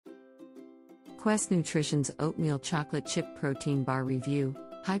Quest Nutrition's Oatmeal Chocolate Chip Protein Bar Review: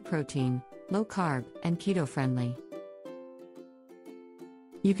 high protein, low carb, and keto friendly.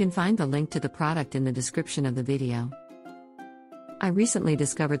 You can find the link to the product in the description of the video. I recently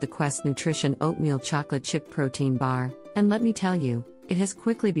discovered the Quest Nutrition Oatmeal Chocolate Chip Protein Bar, and let me tell you, it has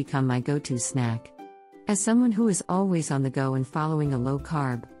quickly become my go-to snack. As someone who is always on the go and following a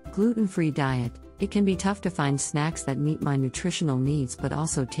low-carb, gluten-free diet, it can be tough to find snacks that meet my nutritional needs but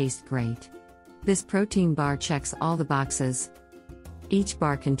also taste great. This protein bar checks all the boxes. Each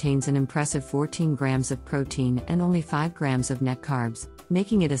bar contains an impressive 14 grams of protein and only 5 grams of net carbs,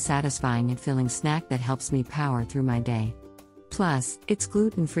 making it a satisfying and filling snack that helps me power through my day. Plus, it's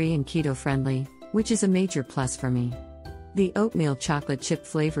gluten-free and keto-friendly, which is a major plus for me. The oatmeal chocolate chip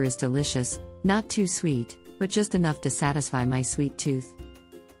flavor is delicious, not too sweet, but just enough to satisfy my sweet tooth.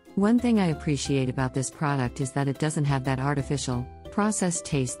 One thing I appreciate about this product is that it doesn't have that artificial, processed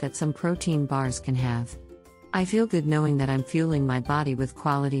taste that some protein bars can have. I feel good knowing that I'm fueling my body with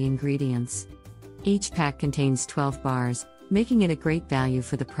quality ingredients. Each pack contains 12 bars, making it a great value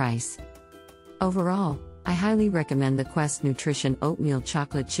for the price. Overall, I highly recommend the Quest Nutrition Oatmeal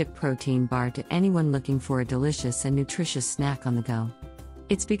Chocolate Chip Protein Bar to anyone looking for a delicious and nutritious snack on the go.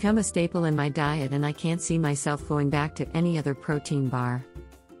 It's become a staple in my diet and I can't see myself going back to any other protein bar.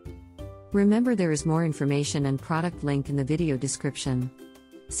 Remember, there is more information and product link in the video description.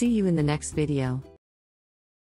 See you in the next video.